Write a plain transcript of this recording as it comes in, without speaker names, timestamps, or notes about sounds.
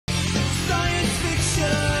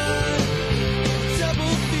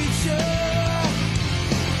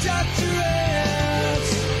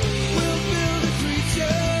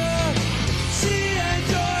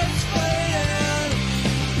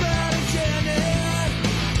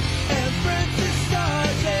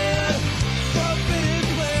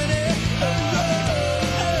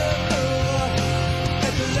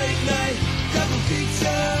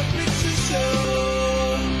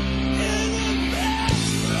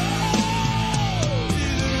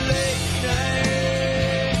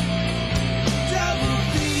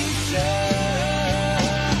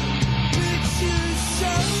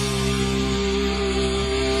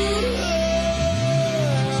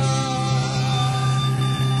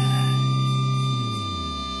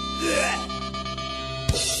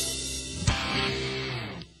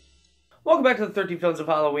Welcome back to the 13 Films of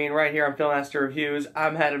Halloween, right here on FilmMaster Reviews.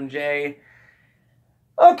 I'm Adam J.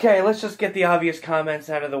 Okay, let's just get the obvious comments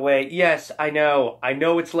out of the way. Yes, I know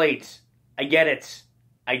it's late. I get it.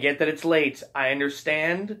 I get that it's late. I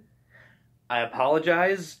understand. I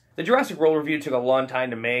apologize. The Jurassic World review took a long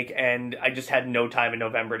time to make, and I just had no time in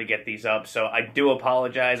November to get these up, so I do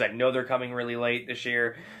apologize. I know they're coming really late this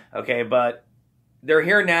year, okay, but they're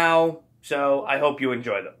here now, so I hope you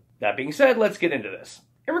enjoy them. That being said, let's get into this.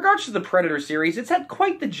 In regards to the Predator series, it's had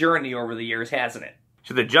quite the journey over the years, hasn't it?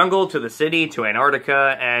 To the jungle, to the city, to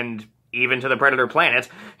Antarctica, and even to the Predator planet,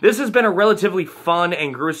 this has been a relatively fun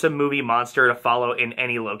and gruesome movie monster to follow in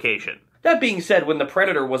any location. That being said, when the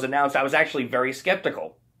Predator was announced, I was actually very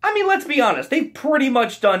skeptical. I mean, let's be honest, they've pretty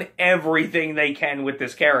much done everything they can with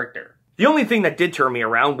this character. The only thing that did turn me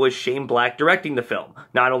around was Shane Black directing the film.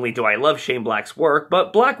 Not only do I love Shane Black's work,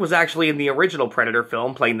 but Black was actually in the original Predator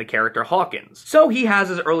film playing the character Hawkins. So he has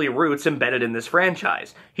his early roots embedded in this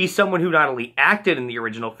franchise. He's someone who not only acted in the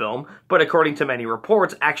original film, but according to many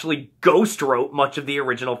reports, actually ghost wrote much of the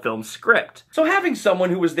original film's script. So having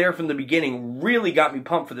someone who was there from the beginning really got me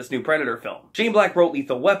pumped for this new Predator film. Shane Black wrote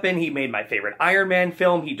Lethal Weapon, he made my favorite Iron Man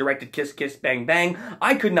film, he directed Kiss Kiss Bang Bang.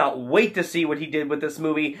 I could not wait to see what he did with this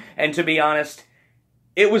movie, and to be honest,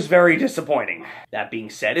 it was very disappointing. That being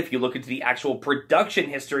said, if you look into the actual production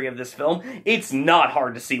history of this film, it's not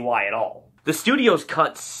hard to see why at all. The studios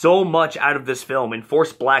cut so much out of this film and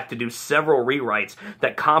forced Black to do several rewrites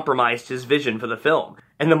that compromised his vision for the film.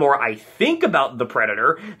 And the more I think about The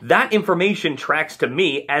Predator, that information tracks to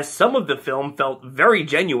me, as some of the film felt very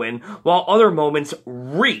genuine, while other moments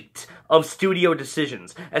reeked of studio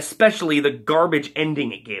decisions, especially the garbage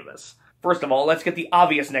ending it gave us. First of all, let's get the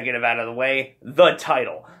obvious negative out of the way, the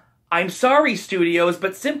title. I'm sorry, studios,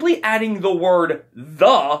 but simply adding the word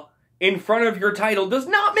 "the" in front of your title does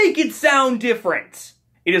not make it sound different.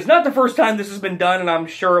 It is not the first time this has been done, and I'm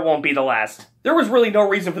sure it won't be the last. There was really no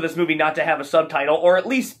reason for this movie not to have a subtitle, or at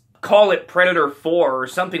least call it Predator 4 or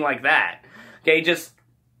something like that. Okay, just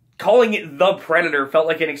calling it The Predator felt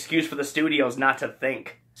like an excuse for the studios not to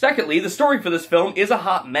think. Secondly, the story for this film is a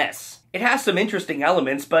hot mess. It has some interesting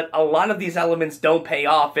elements, but a lot of these elements don't pay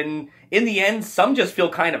off, and in the end, some just feel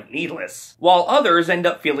kind of needless, while others end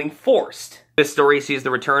up feeling forced. This story sees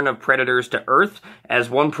the return of predators to Earth, as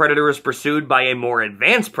one predator is pursued by a more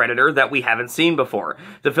advanced predator that we haven't seen before.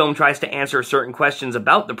 The film tries to answer certain questions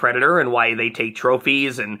about the predator and why they take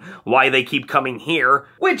trophies and why they keep coming here,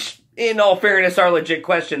 which, in all fairness, are legit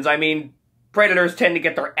questions. I mean, predators tend to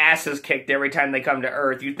get their asses kicked every time they come to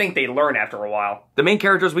Earth. You'd think they'd learn after a while. The main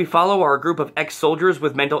characters we follow are a group of ex-soldiers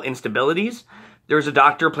with mental instabilities. There's a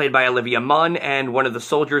doctor played by Olivia Munn, and one of the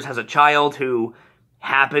soldiers has a child who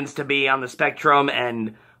happens to be on the spectrum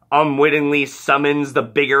and unwittingly summons the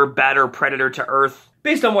bigger, badder predator to Earth.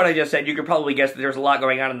 Based on what I just said, you could probably guess that there's a lot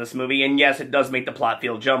going on in this movie, and yes, it does make the plot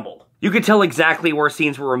feel jumbled. You could tell exactly where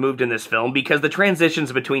scenes were removed in this film because the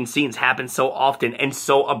transitions between scenes happen so often and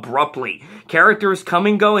so abruptly. Characters come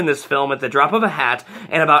and go in this film at the drop of a hat,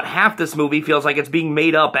 and about half this movie feels like it's being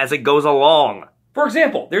made up as it goes along. For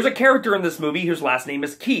example, there's a character in this movie whose last name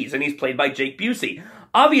is Keyes, and he's played by Jake Busey.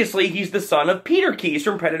 Obviously, he's the son of Peter Keyes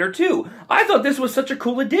from Predator 2. I thought this was such a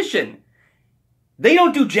cool addition. They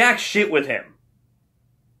don't do jack shit with him.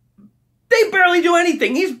 They barely do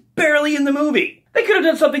anything. He's barely in the movie. They could have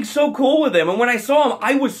done something so cool with him, and when I saw him,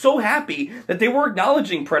 I was so happy that they were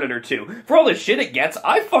acknowledging Predator 2. For all the shit it gets,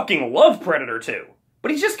 I fucking love Predator 2.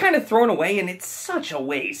 But he's just kind of thrown away, and it's such a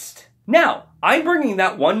waste. Now, I'm bringing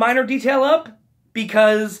that one minor detail up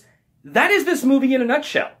because that is this movie in a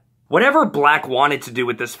nutshell. Whatever Black wanted to do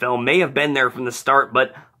with this film may have been there from the start,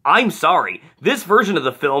 but I'm sorry, this version of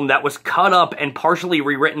the film that was cut up and partially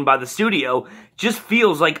rewritten by the studio just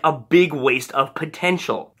feels like a big waste of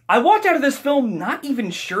potential. I walked out of this film not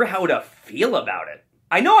even sure how to feel about it.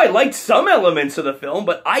 I know I liked some elements of the film,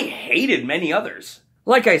 but I hated many others.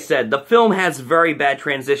 Like I said, the film has very bad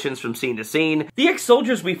transitions from scene to scene. The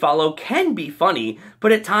ex-soldiers we follow can be funny,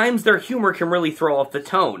 but at times their humor can really throw off the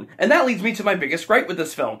tone. And that leads me to my biggest gripe with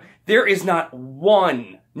this film. There is not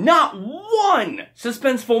one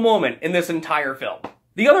suspenseful moment in this entire film.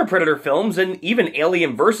 The other Predator films, and even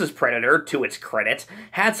Alien vs. Predator, to its credit,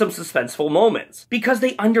 had some suspenseful moments, because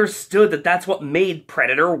they understood that that's what made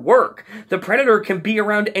Predator work. The Predator can be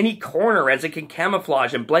around any corner as it can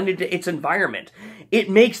camouflage and blend into its environment. It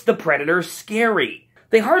makes the Predator scary.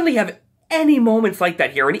 They hardly have any moments like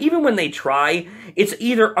that here, and even when they try, it's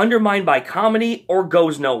either undermined by comedy or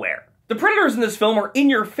goes nowhere. The Predators in this film are in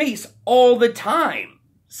your face all the time,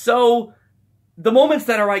 so the moments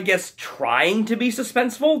that are, I guess, trying to be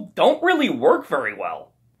suspenseful don't really work very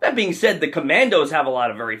well. That being said, the Commandos have a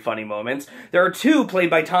lot of very funny moments. There are two played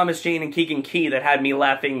by Thomas Jane and Keegan Key that had me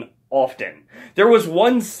laughing often. There was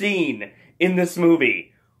one scene in this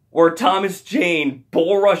movie where Thomas Jane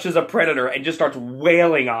bull rushes a predator and just starts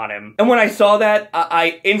wailing on him. And when I saw that,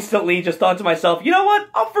 I instantly just thought to myself, you know what?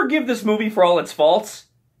 I'll forgive this movie for all its faults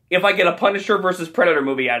if I get a Punisher versus Predator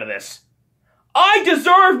movie out of this. I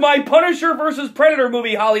deserve my Punisher versus Predator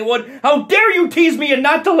movie, Hollywood! How dare you tease me and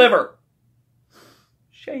not deliver!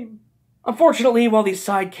 Shame. Unfortunately, while these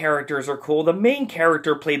side characters are cool, the main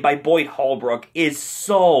character played by Boyd Holbrook is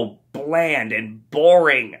so bland and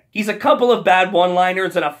boring. He's a couple of bad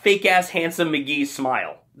one-liners and a fake-ass handsome McGee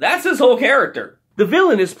smile. That's his whole character. The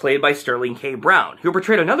villain is played by Sterling K. Brown, who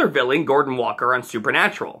portrayed another villain, Gordon Walker, on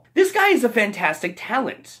Supernatural. This guy is a fantastic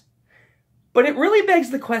talent. But it really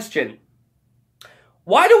begs the question,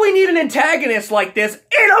 why do we need an antagonist like this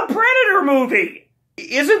in a Predator movie?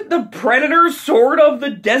 Isn't the Predator sort of the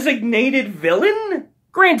designated villain?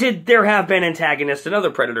 Granted, there have been antagonists in other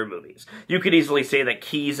Predator movies. You could easily say that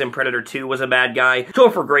Keyes in Predator 2 was a bad guy,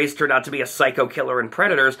 Topher Grace turned out to be a psycho killer in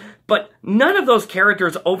Predators, but none of those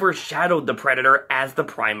characters overshadowed the Predator as the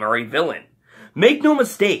primary villain. Make no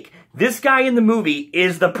mistake, this guy in the movie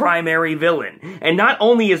is the primary villain, and not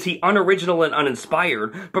only is he unoriginal and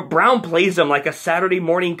uninspired, but Brown plays him like a Saturday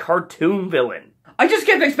morning cartoon villain. I just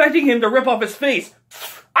kept expecting him to rip off his face.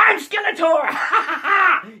 I'm Skeletor! Ha ha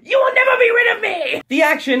ha! You will never be rid of me! The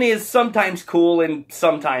action is sometimes cool and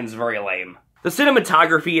sometimes very lame. The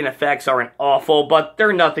cinematography and effects aren't awful, but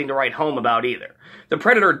they're nothing to write home about either. The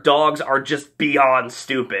Predator dogs are just beyond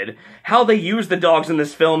stupid. How they use the dogs in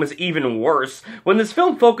this film is even worse. When this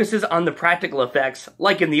film focuses on the practical effects,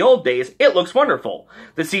 like in the old days, it looks wonderful.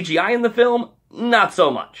 The CGI in the film, not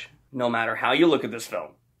so much. No matter how you look at this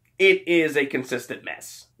film, it is a consistent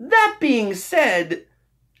mess. That being said,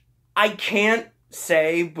 I can't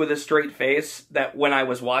say with a straight face that when I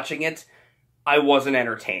was watching it, I wasn't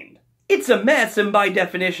entertained. It's a mess and by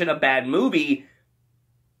definition a bad movie,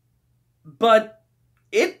 but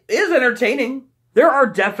it is entertaining. There are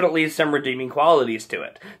definitely some redeeming qualities to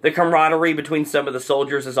it. The camaraderie between some of the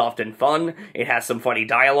soldiers is often fun, it has some funny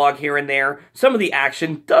dialogue here and there, some of the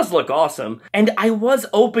action does look awesome, and I was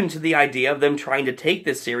open to the idea of them trying to take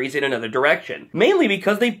this series in another direction, mainly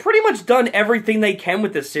because they've pretty much done everything they can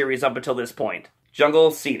with this series up until this point.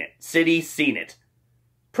 Jungle, seen it. City, seen it.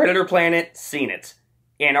 Predator Planet, seen it.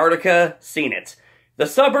 Antarctica, seen it. The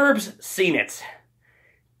suburbs, seen it.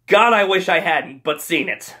 God, I wish I hadn't, but seen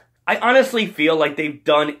it. I honestly feel like they've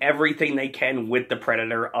done everything they can with the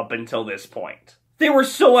Predator up until this point. They were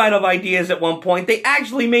so out of ideas at one point, they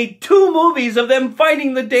actually made 2 movies of them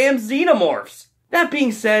fighting the damn xenomorphs. That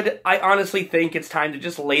being said, I honestly think it's time to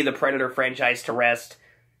just lay the Predator franchise to rest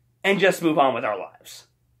and just move on with our lives.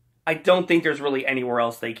 I don't think there's really anywhere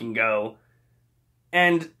else they can go.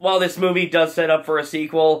 And while this movie does set up for a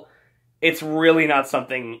sequel, it's really not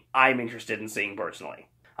something I'm interested in seeing personally.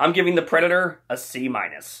 I'm giving The Predator a C-.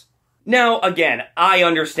 Now, again, I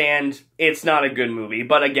understand it's not a good movie,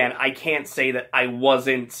 but again, I can't say that I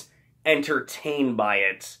wasn't entertained by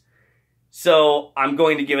it. So, I'm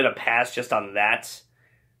going to give it a pass just on that.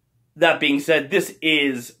 That being said, this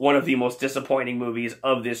is one of the most disappointing movies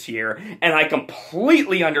of this year, and I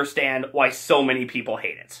completely understand why so many people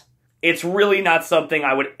hate it. It's really not something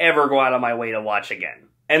I would ever go out of my way to watch again.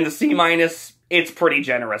 And the C-, it's pretty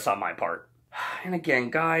generous on my part. And again,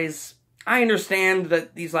 guys, I understand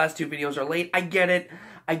that these last 2 videos are late. I get it.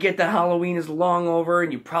 I get that Halloween is long over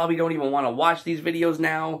and you probably don't even want to watch these videos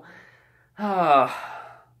now. God,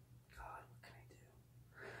 what can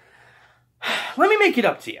I do? Let me make it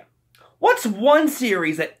up to you. What's one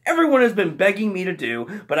series that everyone has been begging me to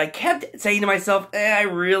do, but I kept saying to myself, I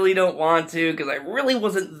really don't want to, because I really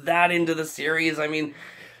wasn't that into the series. I mean,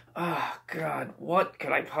 oh God, what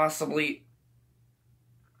could I possibly...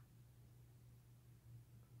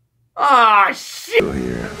 Ah, shit!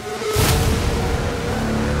 Here.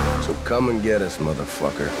 So come and get us,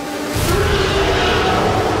 motherfucker.